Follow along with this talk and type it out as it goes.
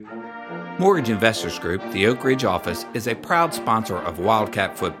Mortgage Investors Group, the Oak Ridge office, is a proud sponsor of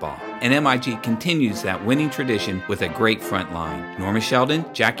Wildcat football, and MIG continues that winning tradition with a great front line. Norma Sheldon,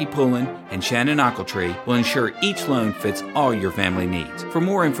 Jackie Poulin, and Shannon Ochiltree will ensure each loan fits all your family needs. For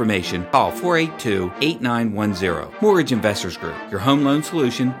more information, call 482-8910. Mortgage Investors Group, your home loan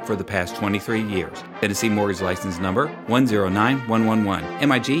solution for the past 23 years. Tennessee Mortgage License Number 109111.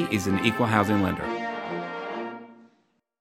 MIG is an equal housing lender.